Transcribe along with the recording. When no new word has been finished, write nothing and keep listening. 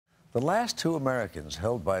The last two Americans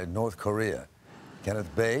held by North Korea,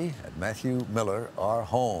 Kenneth and Matthew Miller, are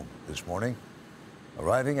home this morning,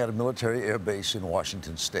 arriving at a military air base in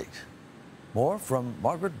Washington state. More from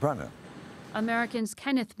Margaret Brennan. Americans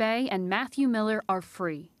Kenneth and Matthew Miller are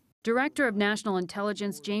free. Director of National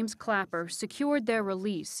Intelligence James Clapper secured their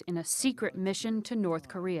release in a secret mission to North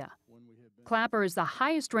Korea. Clapper is the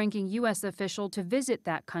highest-ranking U.S. official to visit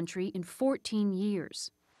that country in 14 years.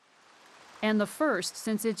 And the first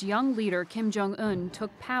since its young leader Kim Jong-un took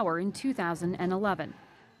power in 2011.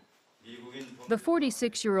 The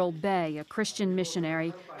 46-year-old Bae, a Christian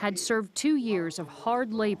missionary, had served 2 years of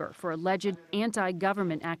hard labor for alleged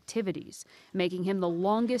anti-government activities, making him the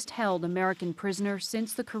longest-held American prisoner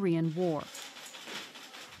since the Korean War.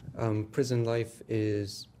 Prison life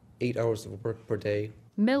is 8 hours of work per day.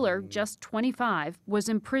 Miller, just 25, was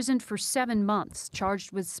imprisoned for 7 months,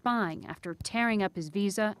 charged with spying after tearing up his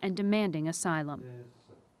visa and demanding asylum.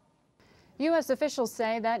 U.S. officials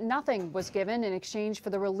say that nothing was given in exchange for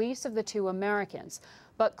the release of the two Americans.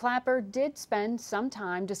 But Clapper did spend some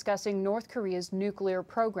time discussing North Korea's nuclear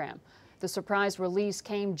program. The surprise release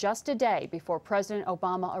came just a day before President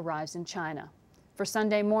Obama arrives in China. For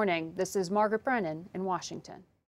Sunday Morning, this is Margaret Brennan in Washington.